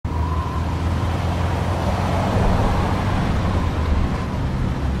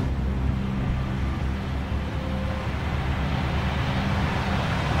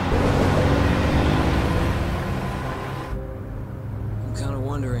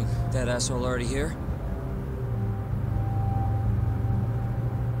wondering, that asshole already here?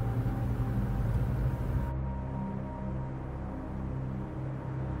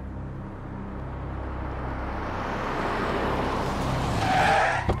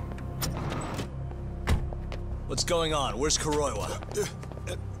 What's going on? Where's Kuroiwa?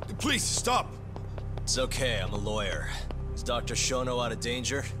 Please, stop! It's okay, I'm a lawyer. Is Dr. Shono out of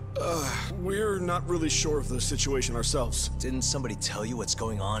danger? We're not really sure of the situation ourselves. Didn't somebody tell you what's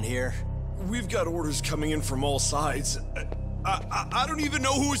going on here? We've got orders coming in from all sides. I don't even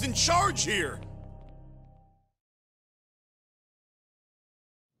know who is in charge here!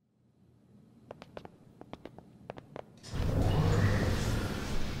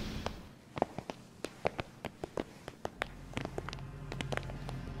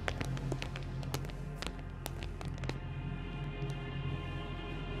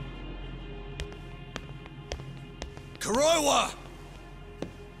 Kuroiwa!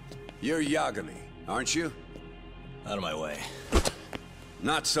 You're Yagami, aren't you? Out of my way.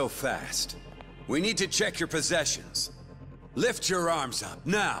 Not so fast. We need to check your possessions. Lift your arms up,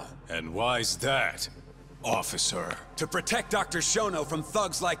 now! And why's that, officer? To protect Dr. Shono from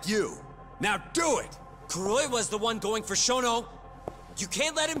thugs like you. Now do it! Kuroiwa's the one going for Shono! You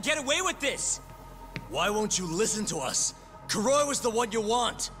can't let him get away with this! Why won't you listen to us? Kuroiwa's the one you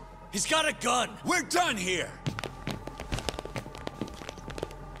want! He's got a gun! We're done here!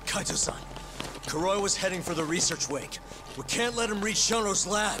 Kaito-san, Kuroiwa's heading for the research wing. We can't let him reach Shono's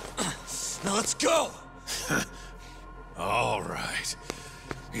lab. Now let's go! All right.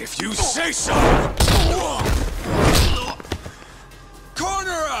 If you say so!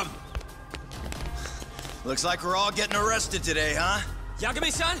 Corner him! Looks like we're all getting arrested today, huh?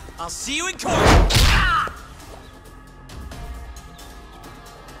 Yagami-san, I'll see you in court!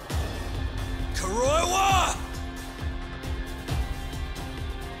 Kuroiwa!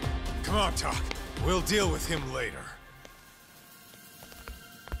 Come on, Doc. We'll deal with him later.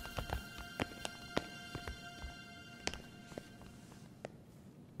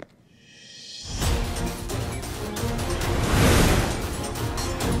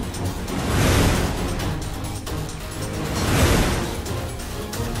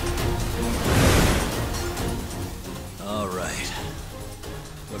 All right.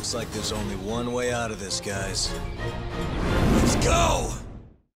 Looks like there's only one way out of this, guys. Let's go!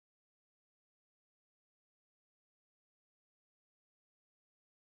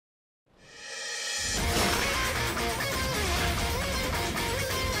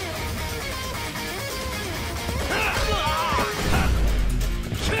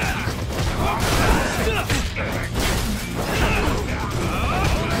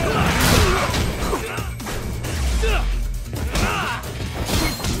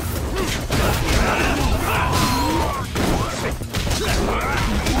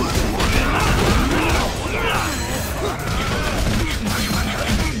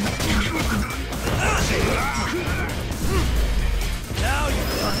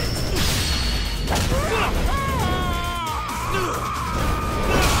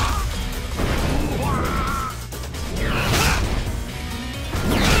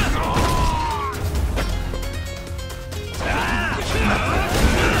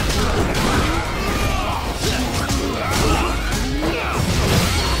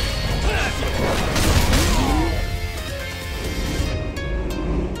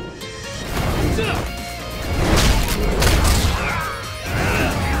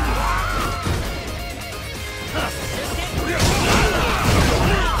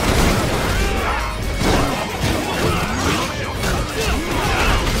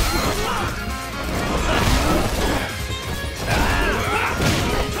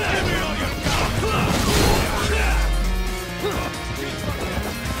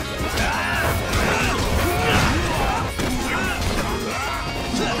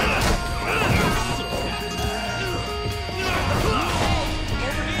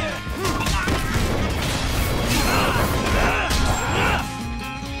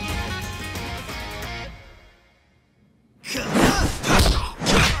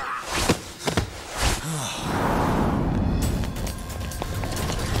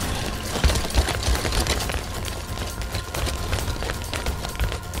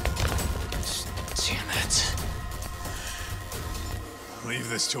 Leave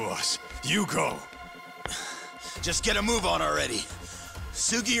this to us. You go. Just get a move on already.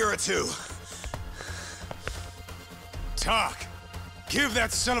 Sugiura too. Talk. Give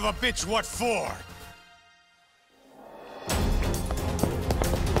that son of a bitch what for.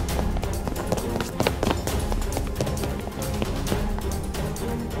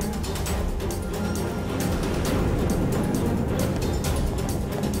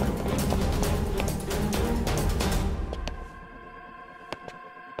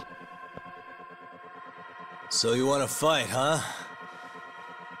 So you want to fight, huh?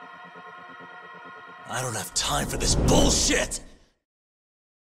 I don't have time for this bullshit!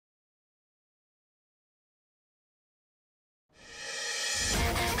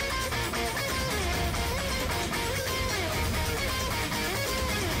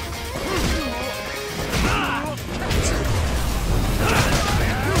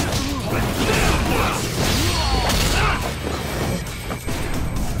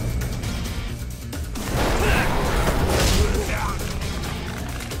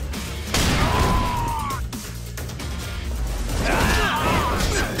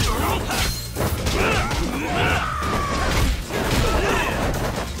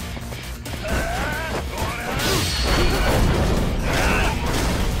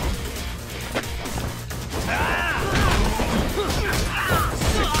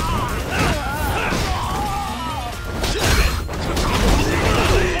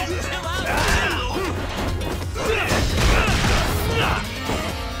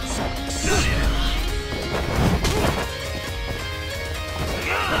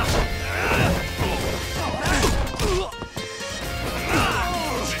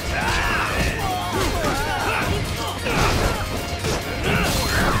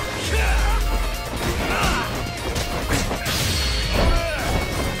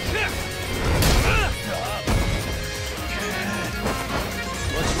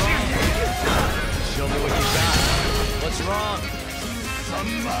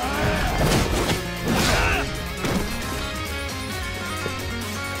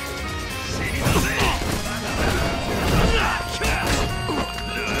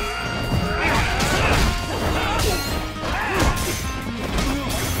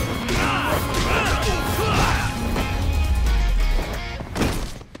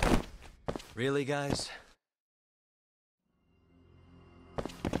 Really, guys?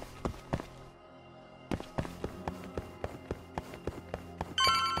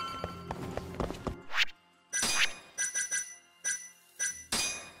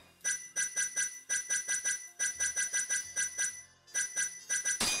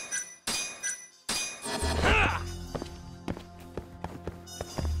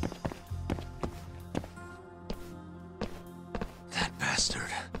 That bastard.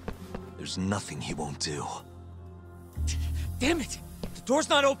 There's nothing he won't do. Damn it! The door's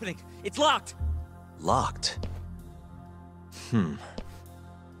not opening. It's locked. Locked?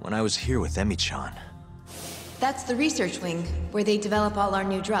 When I was here with Emi-chan. That's the research wing, where they develop all our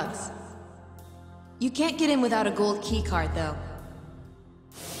new drugs. You can't get in without a gold key card, though.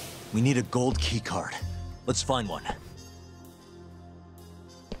 We need a gold key card. Let's find one.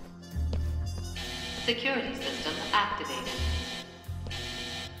 Security system activated.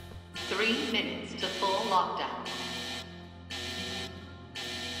 3 minutes to full lockdown.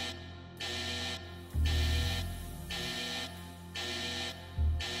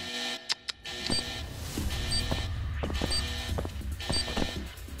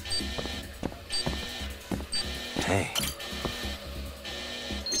 Hey.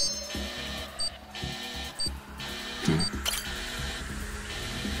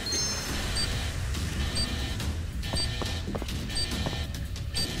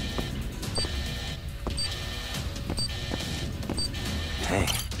 Hey.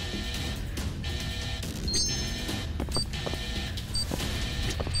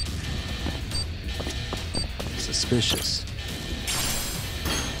 Suspicious.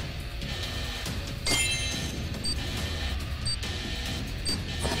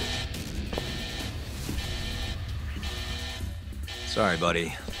 Sorry,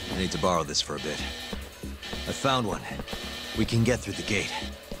 buddy. I need to borrow this for a bit. I found one. We can get through the gate.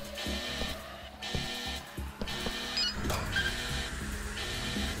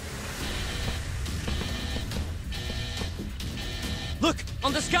 Look!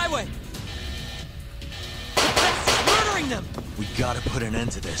 On the Skyway! The press is murdering them! We gotta put an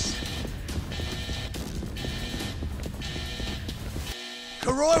end to this.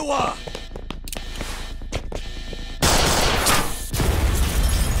 Kuroiwa!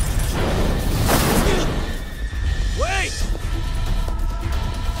 Wait!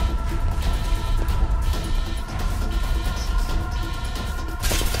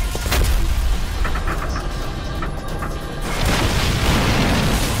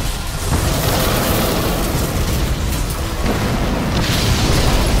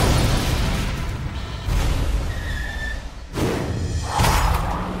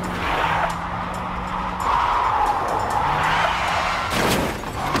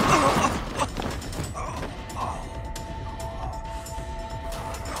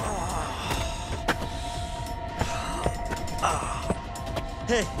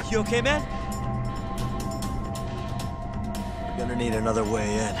 Hey, you okay, man? Gonna need another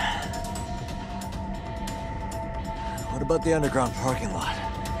way in. What about the underground parking lot?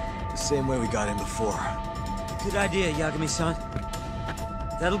 The same way we got in before. Good idea, Yagami-san.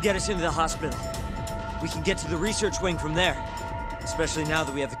 That'll get us into the hospital. We can get to the research wing from there. Especially now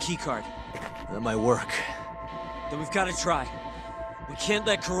that we have the keycard. That might work. Then we've got to try. We can't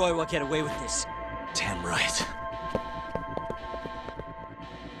let Kuroiwa get away with this. Damn right.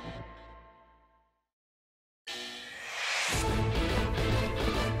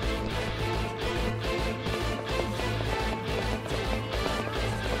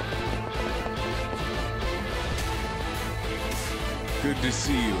 Good to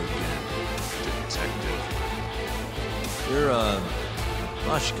see you again, Detective. You're,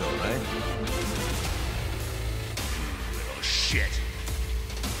 Mashiko, right? Little shit.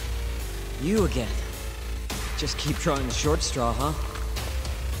 You again. Just keep drawing the short straw, huh?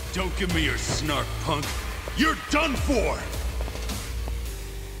 Don't give me your snark, punk. You're done for!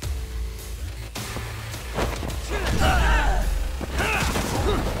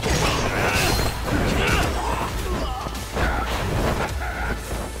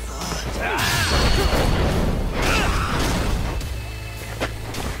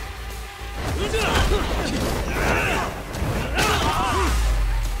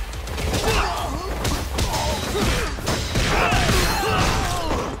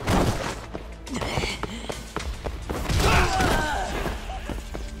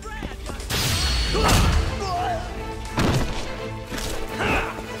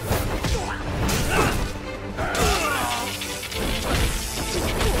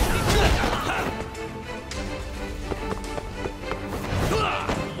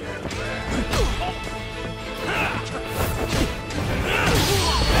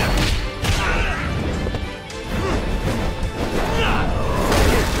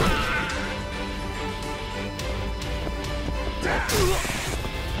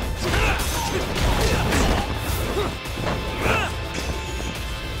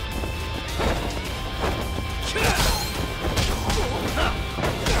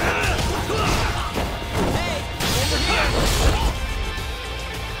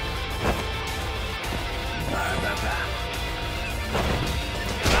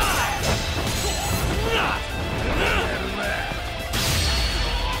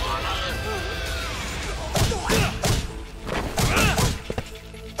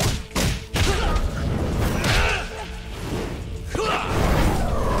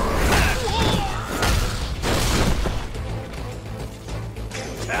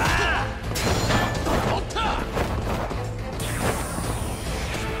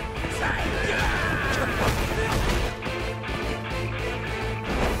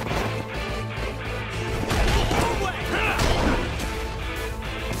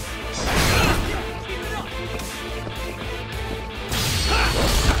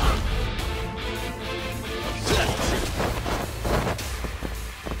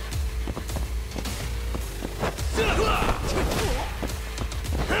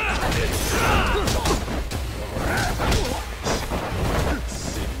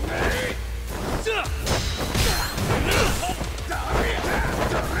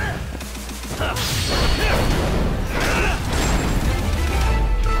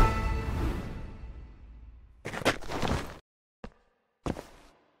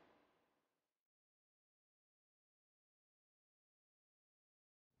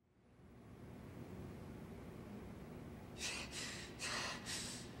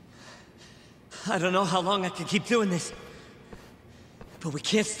 I don't know how long I can keep doing this. But we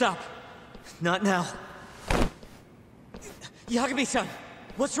can't stop. Not now. Yagami-san,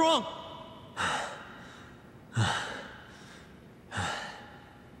 what's wrong?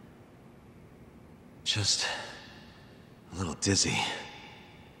 Just a little dizzy.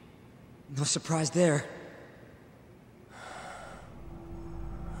 No surprise there.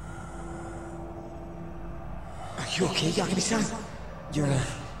 Are you okay, Yagami-san?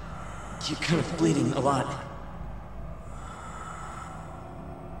 You're kind of bleeding a lot.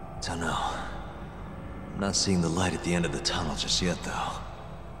 Don't know. I'm not seeing the light at the end of the tunnel just yet, though.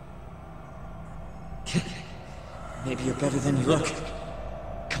 Maybe you're better than you look.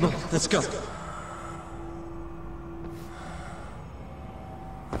 Come on, let's go.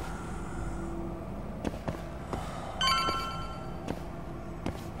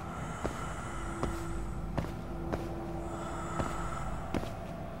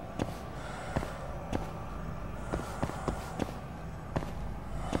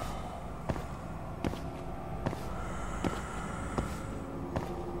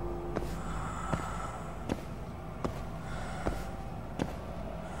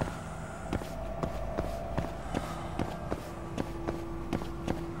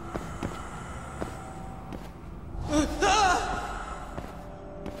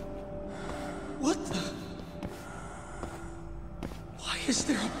 What the? Why is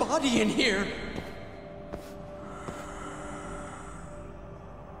there a body in here?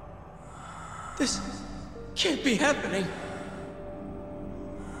 This can't be happening.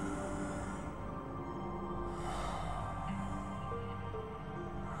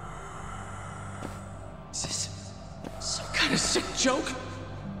 Is this some kind of sick joke?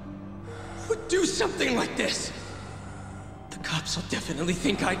 Who would do something like this? The cops will definitely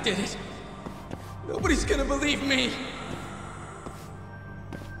think I did it. Nobody's gonna believe me.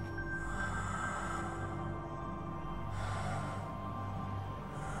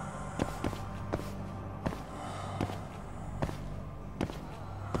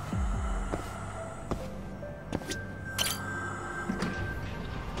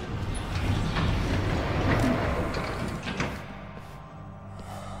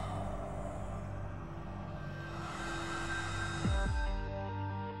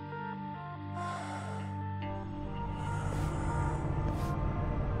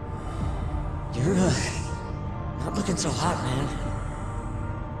 You're, not looking so hot, man.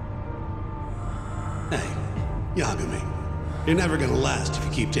 Hey, Yagami, you're never gonna last if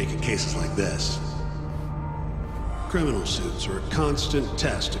you keep taking cases like this. Criminal suits are a constant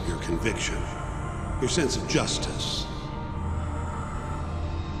test of your conviction, your sense of justice.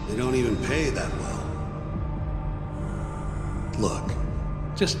 They don't even pay that well. Look,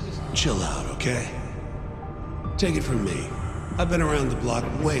 just chill out, okay? Take it from me. I've been around the block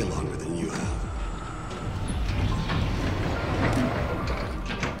way longer than you have.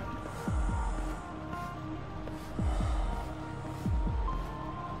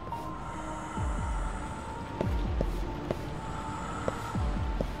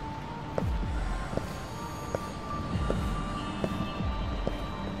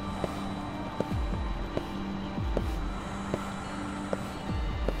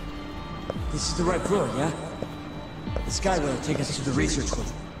 This is the right road, yeah? The skyway will take us to the research wing.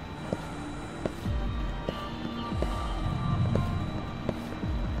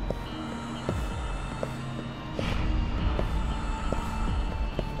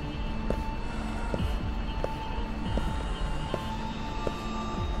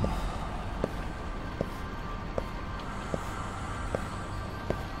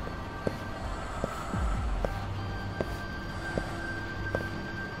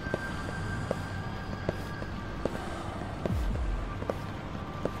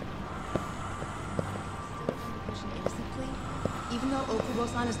 Even though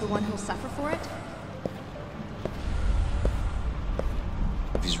Okubo-san is the one who'll suffer for it?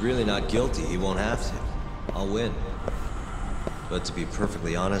 If he's really not guilty, he won't have to. I'll win. But to be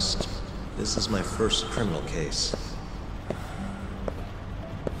perfectly honest, this is my first criminal case.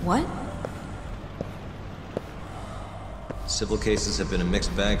 What? Civil cases have been a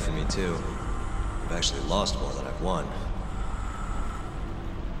mixed bag for me, too. I've actually lost more than I've won.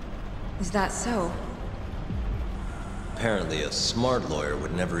 Is that so? Apparently, a smart lawyer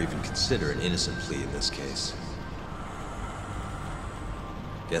would never even consider an innocent plea in this case.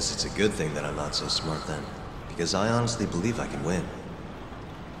 Guess it's a good thing that I'm not so smart then, because I honestly believe I can win.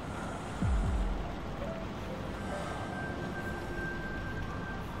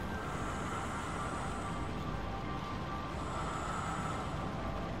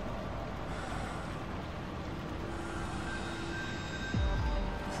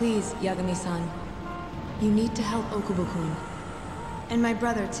 Please, Yagami-san. You need to help Okubo-kun. And my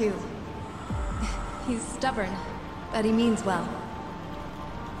brother, too. He's stubborn, but he means well.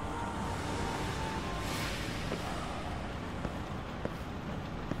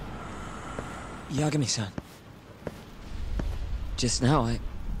 Yagami-san. Just now,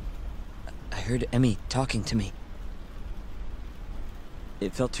 I heard Emi talking to me.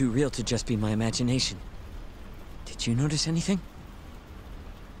 It felt too real to just be my imagination. Did you notice anything?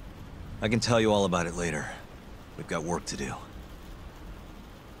 I can tell you all about it later. We've got work to do.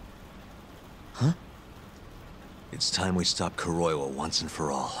 Huh? It's time we stop Kuroiwa once and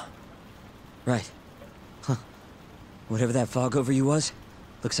for all. Right. Huh. Whatever that fog over you was,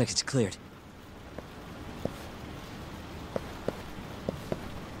 looks like it's cleared.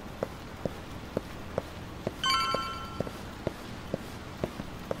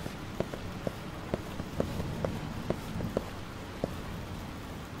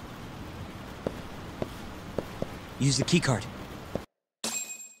 Use the keycard.